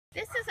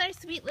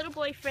sweet little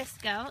boy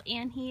Frisco,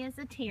 and he is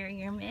a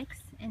terrier mix,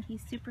 and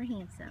he's super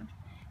handsome.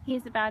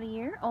 He's about a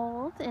year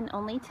old and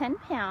only 10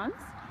 pounds,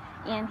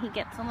 and he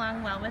gets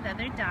along well with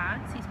other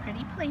dogs. He's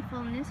pretty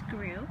playful in this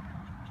group,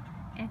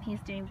 and he's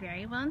doing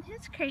very well in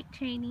his crate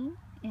training,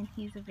 and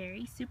he's a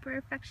very super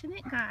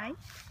affectionate guy.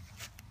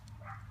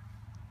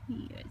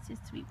 He is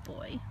a sweet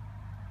boy.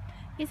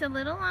 He's a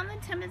little on the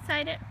timid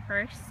side at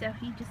first, so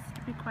he just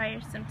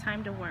requires some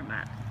time to warm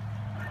up.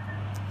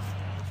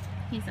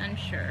 He's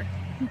unsure.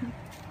 He's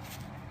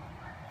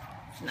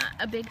not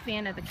a big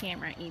fan of the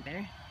camera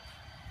either.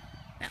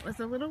 That was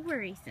a little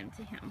worrisome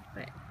to him,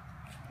 but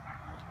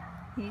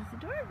he's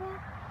adorable.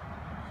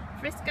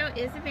 Frisco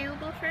is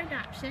available for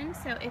adoption,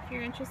 so if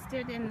you're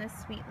interested in this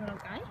sweet little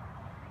guy,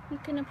 you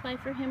can apply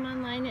for him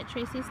online at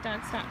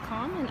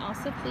tracysdogs.com, and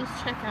also please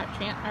check out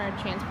our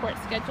transport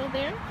schedule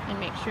there and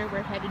make sure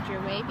we're headed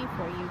your way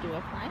before you do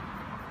apply.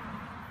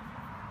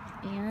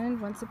 And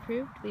once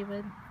approved, we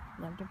would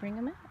love to bring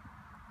him out.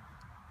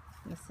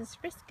 This is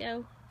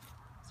Frisco.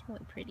 It's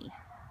really pretty.